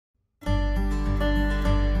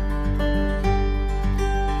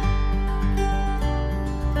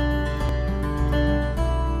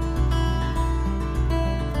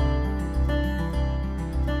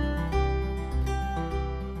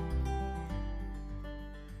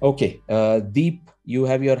Okay. Deep, you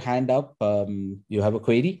have your hand up. You have a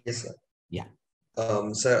query? Yes, sir. Yeah.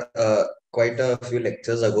 Sir, quite a few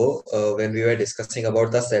lectures ago, when we were discussing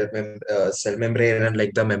about the cell membrane and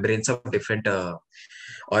like the membranes of different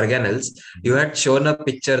organelles, you Mhm. had shown a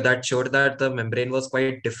picture that showed that the membrane was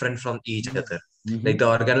quite different from each other. Like Mhm. the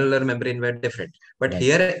organeller membrane were different, but Right.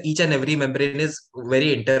 here each and every membrane is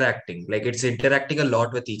very interacting. Like it's interacting a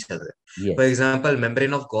lot with each other. For Yes. example,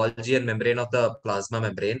 membrane of Golgi and membrane of the plasma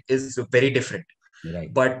membrane is very different. Right.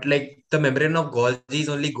 But like the membrane of Golgi is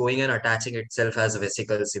only going and attaching itself as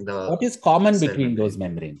vesicles in the What is common cell between membrane. those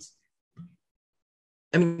membranes?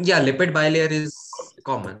 I mean, yeah, lipid bilayer is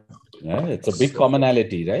common. Yeah, it's a big So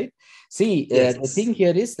commonality, right? See, the yes, thing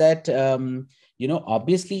here is that,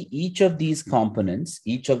 obviously each of these components,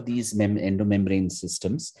 each of these endomembrane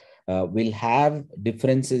systems will have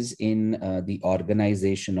differences in the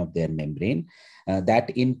organization of their membrane. That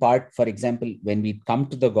in part, for example, when we come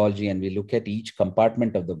to the Golgi and we look at each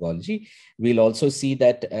compartment of the Golgi, we'll also see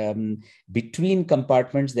that between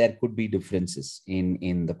compartments, there could be differences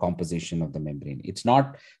in the composition of the membrane. It's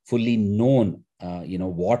not fully known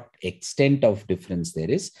what extent of difference there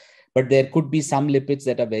is, but there could be some lipids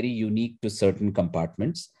that are very unique to certain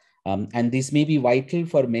compartments, and this may be vital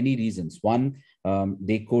for many reasons. One,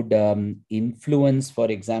 they could influence, for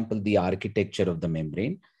example, the architecture of the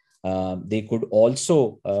membrane. They could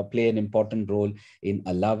also play an important role in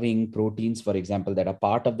allowing proteins, for example, that are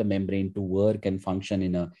part of the membrane to work and function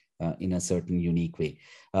in a certain unique way.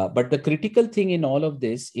 But the critical thing in all of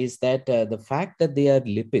this is that the fact that they are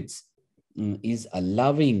lipids is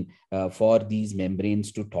allowing for these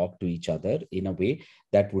membranes to talk to each other in a way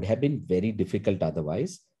that would have been very difficult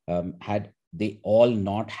otherwise, had they all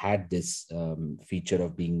not had this feature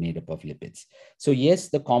of being made up of lipids. So yes,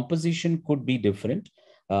 the composition could be different.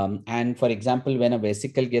 And for example, when a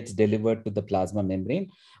vesicle gets delivered to the plasma membrane,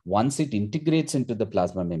 once it integrates into the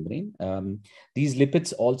plasma membrane, these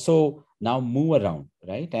lipids also now move around,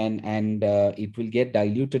 right? And it will get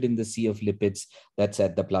diluted in the sea of lipids that's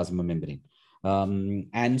at the plasma membrane.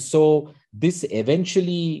 And so this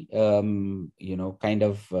eventually, kind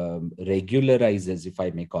of regularizes, if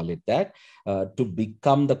I may call it that, to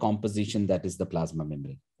become the composition that is the plasma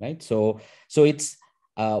membrane, right? So it's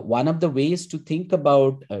one of the ways to think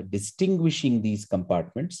about distinguishing these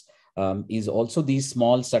compartments is also these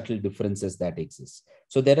small subtle differences that exist.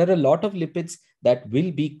 So there are a lot of lipids that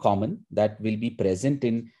will be common, that will be present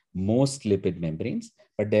in most lipid membranes,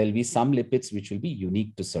 but there will be some lipids which will be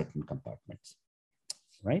unique to certain compartments,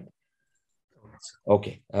 right?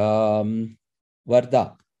 Okay.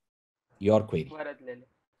 Varda, your query. Varad Lele.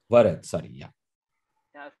 Varad, sorry, yeah.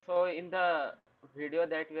 Yeah, so in the video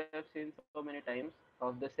that we have seen so many times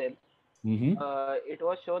of the cell, Mm-hmm. it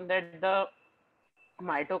was shown that the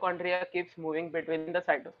mitochondria keeps moving between the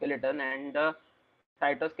cytoskeleton, and the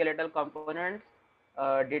cytoskeletal components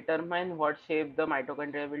determine what shape the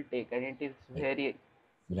mitochondria will take, and it is Right, very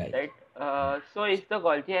right. right. So is the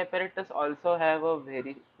Golgi apparatus also have a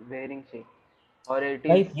very varying shape, or it is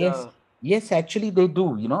Right. Yes. Yes, actually they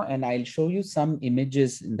do, and I'll show you some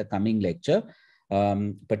images in the coming lecture.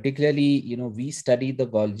 Particularly, we study the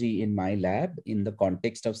Golgi in my lab in the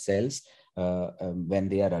context of cells when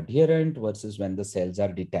they are adherent versus when the cells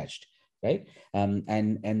are detached, right?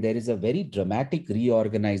 And there is a very dramatic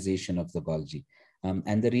reorganization of the Golgi.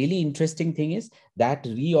 And the really interesting thing is that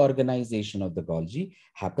reorganization of the Golgi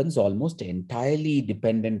happens almost entirely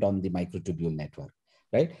dependent on the microtubule network,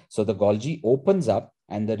 right? So the Golgi opens up,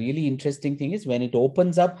 and the really interesting thing is when it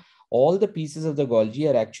opens up, all the pieces of the Golgi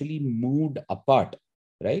are actually moved apart,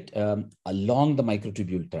 right, along the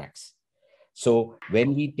microtubule tracks. So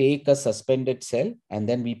when we take a suspended cell and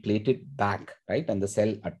then we plate it back, right, and the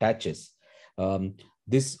cell attaches, um,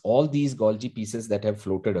 all these Golgi pieces that have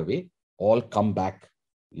floated away all come back,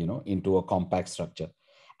 into a compact structure,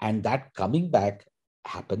 and that coming back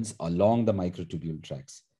happens along the microtubule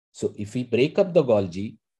tracks. So if we break up the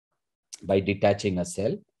Golgi by detaching a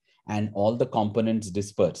cell, and all the components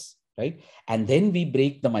disperse, right? And then we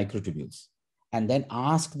break the microtubules and then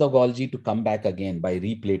ask the Golgi to come back again by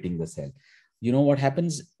replating the cell. You know what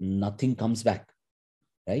happens? Nothing comes back,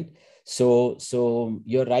 right? So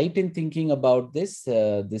you're right in thinking about this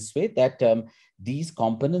way, that these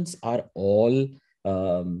components are all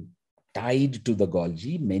um, tied to the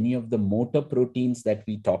Golgi. Many of the motor proteins that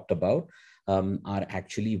we talked about are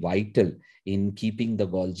actually vital in keeping the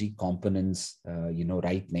Golgi components,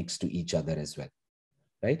 right next to each other as well,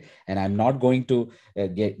 right? And I'm not going to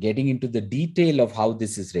getting into the detail of how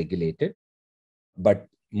this is regulated, but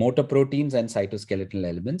motor proteins and cytoskeletal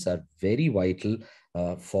elements are very vital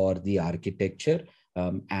for the architecture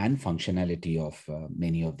and functionality of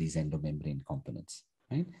many of these endomembrane components.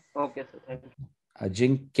 Right? Okay, sir. Thank you.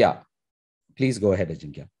 Ajinkya, please go ahead,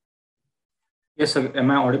 Ajinkya. Yes, sir.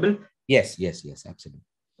 Am I audible? Yes, absolutely.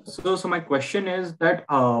 So my question is that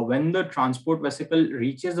when the transport vesicle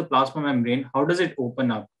reaches the plasma membrane, how does it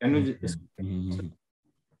open up? Can you just...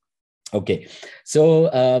 Okay, so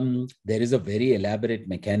there is a very elaborate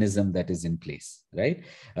mechanism that is in place, right?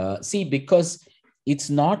 See, because it's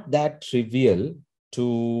not that trivial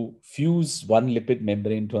to fuse one lipid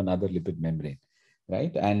membrane to another lipid membrane,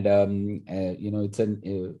 right? And it's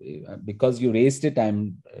because you raised it,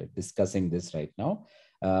 I'm discussing this right now.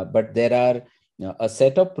 But there are a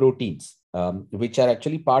set of proteins which are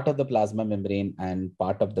actually part of the plasma membrane and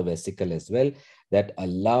part of the vesicle as well, that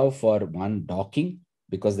allow for one docking,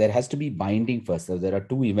 because there has to be binding first. So there are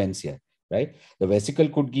two events here, right? The vesicle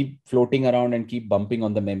could keep floating around and keep bumping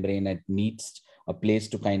on the membrane. It needs a place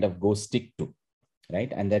to kind of go stick to,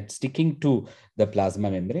 right? And that sticking to the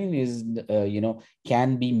plasma membrane is,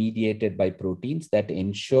 can be mediated by proteins that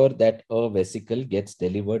ensure that a vesicle gets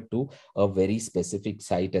delivered to a very specific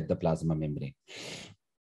site at the plasma membrane.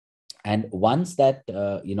 And once that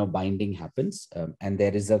binding happens, and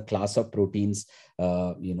there is a class of proteins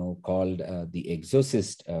called the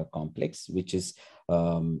Exorcist Complex, which is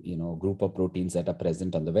group of proteins that are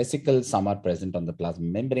present on the vesicle. Some are present on the plasma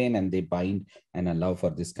membrane, and they bind and allow for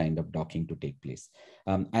this kind of docking to take place.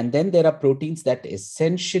 And then there are proteins that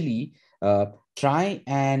essentially try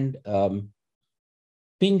and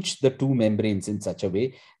pinch the two membranes in such a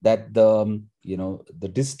way that the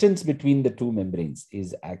distance between the two membranes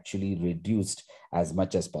is actually reduced as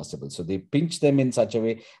much as possible. So they pinch them in such a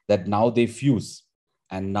way that now they fuse,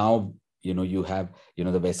 and now you have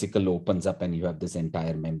the vesicle opens up and you have this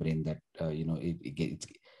entire membrane that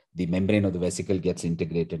the membrane of the vesicle gets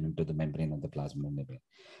integrated into the membrane of the plasma membrane.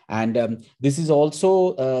 And this is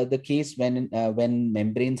also the case when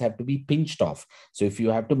membranes have to be pinched off. So if you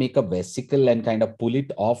have to make a vesicle and kind of pull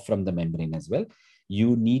it off from the membrane as well,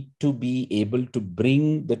 you need to be able to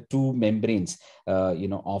bring the two membranes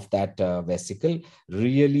of that vesicle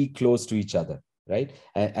really close to each other, right?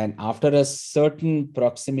 And after a certain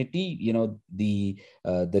proximity, the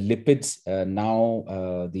lipids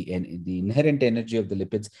the inherent energy of the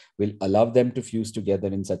lipids will allow them to fuse together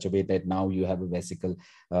in such a way that now you have a vesicle,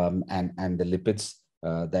 and the lipids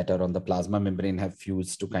that are on the plasma membrane have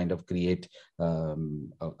fused to kind of create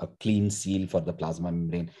a clean seal for the plasma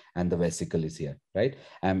membrane, and the vesicle is here, right?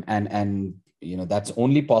 And that's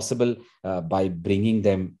only possible by bringing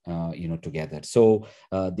them together. So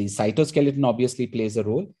the cytoskeleton obviously plays a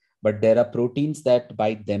role, but there are proteins that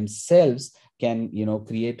by themselves can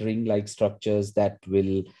create ring-like structures that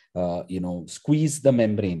will squeeze the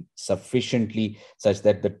membrane sufficiently such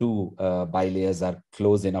that the two bilayers are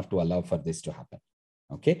close enough to allow for this to happen.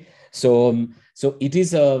 Okay, so it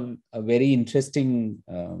is a very interesting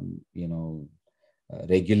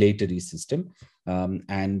regulatory system,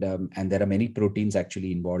 and there are many proteins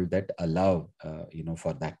actually involved that allow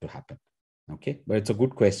for that to happen. Okay, but it's a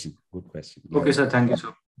good question. Good question. Okay, sir. Thank you,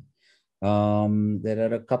 sir.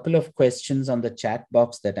 There are a couple of questions on the chat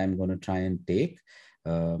box that I'm going to try and take.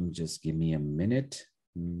 Just give me a minute.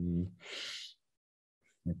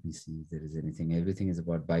 Let me see if there is anything. Everything is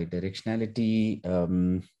about bidirectionality.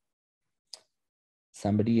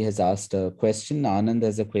 Somebody has asked a question. Anand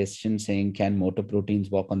has a question saying, can motor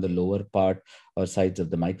proteins walk on the lower part or sides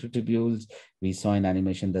of the microtubules? We saw in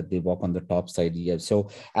animation that they walk on the top side. Yeah,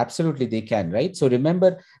 so absolutely they can, right? So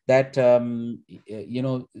remember that,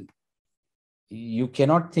 you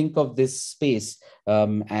cannot think of this space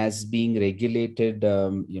as being regulated,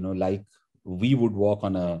 like we would walk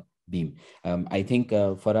on a beam. I think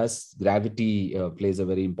for us, gravity plays a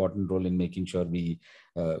very important role in making sure we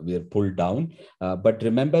are pulled down. But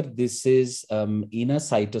remember, this is in a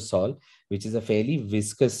cytosol, which is a fairly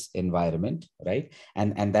viscous environment, right?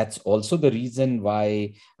 And that's also the reason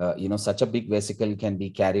why such a big vesicle can be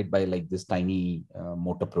carried by like this tiny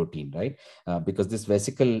motor protein, right? Because this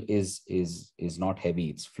vesicle is not heavy;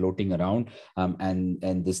 it's floating around,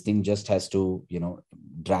 and this thing just has to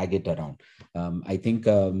drag it around. I think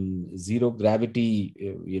zero gravity,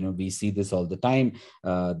 we see this all the time,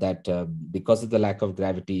 that because of the lack of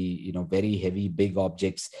gravity, very heavy, big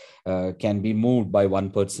objects can be moved by one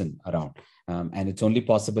person around. And it's only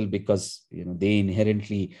possible because they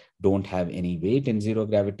inherently don't have any weight in zero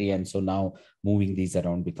gravity, and so now moving these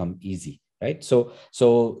around become easy, right? So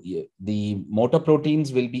the motor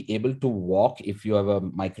proteins will be able to walk. If you have a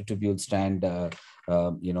microtubule strand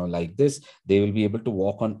like this, they will be able to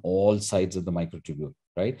walk on all sides of the microtubule,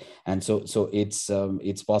 right? And so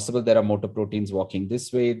it's possible there are motor proteins walking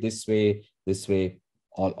this way,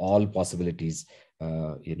 all possibilities,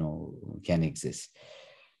 can exist.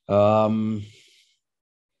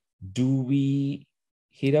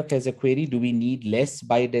 Hirak has a query, do we need less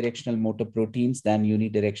bidirectional motor proteins than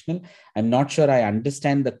unidirectional? I'm not sure I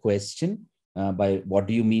understand the question. By what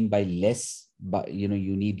do you mean by less? But you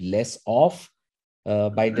need less of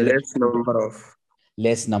bidirectional.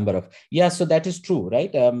 Less number of. Yeah, so that is true,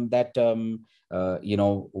 right?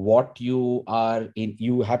 What you are in,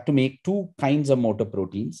 you have to make two kinds of motor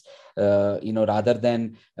proteins, rather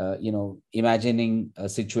than, imagining a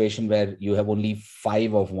situation where you have only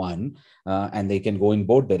 5 of one, and they can go in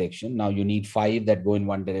both direction. Now you need 5 that go in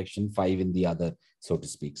one direction, 5 in the other, so to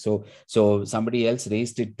speak. So somebody else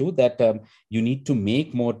raised it too, that you need to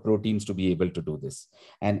make more proteins to be able to do this.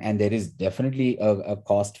 And there is definitely a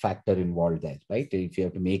cost factor involved there, right? If you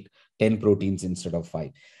have to make 10 proteins instead of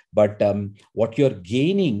 5. But what you're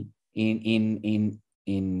gaining in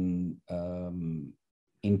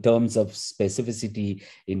terms of specificity,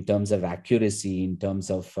 in terms of accuracy, in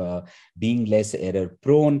terms of being less error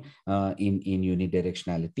prone in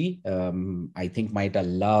unidirectionality, I think might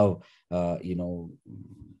allow to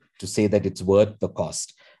say that it's worth the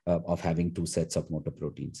cost of having 2 sets of motor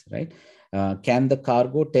proteins, right? Can the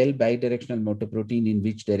cargo tell bidirectional motor protein in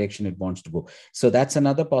which direction it wants to go? So that's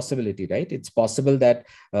another possibility, right? It's possible that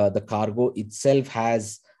the cargo itself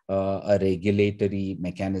has a regulatory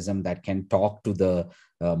mechanism that can talk to the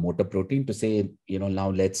motor protein to say, now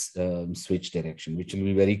let's switch direction, which will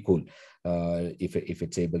be very cool if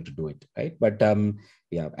it's able to do it, right? But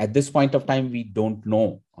yeah, at this point of time, we don't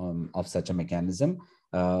know of such a mechanism.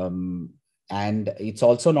 And it's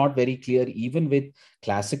also not very clear, even with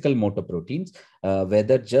classical motor proteins,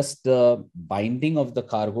 whether just the binding of the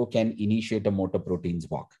cargo can initiate a motor protein's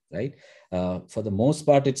walk, right? For the most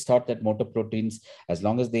part, it's thought that motor proteins, as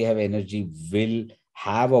long as they have energy, will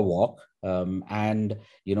have a walk, and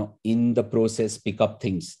in the process pick up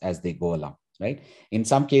things as they go along, right? In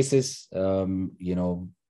some cases,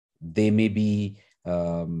 they may be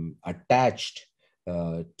attached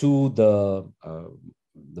to the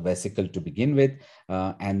vesicle to begin with,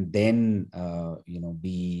 and then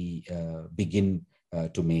begin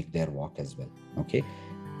to make their walk as well. Okay,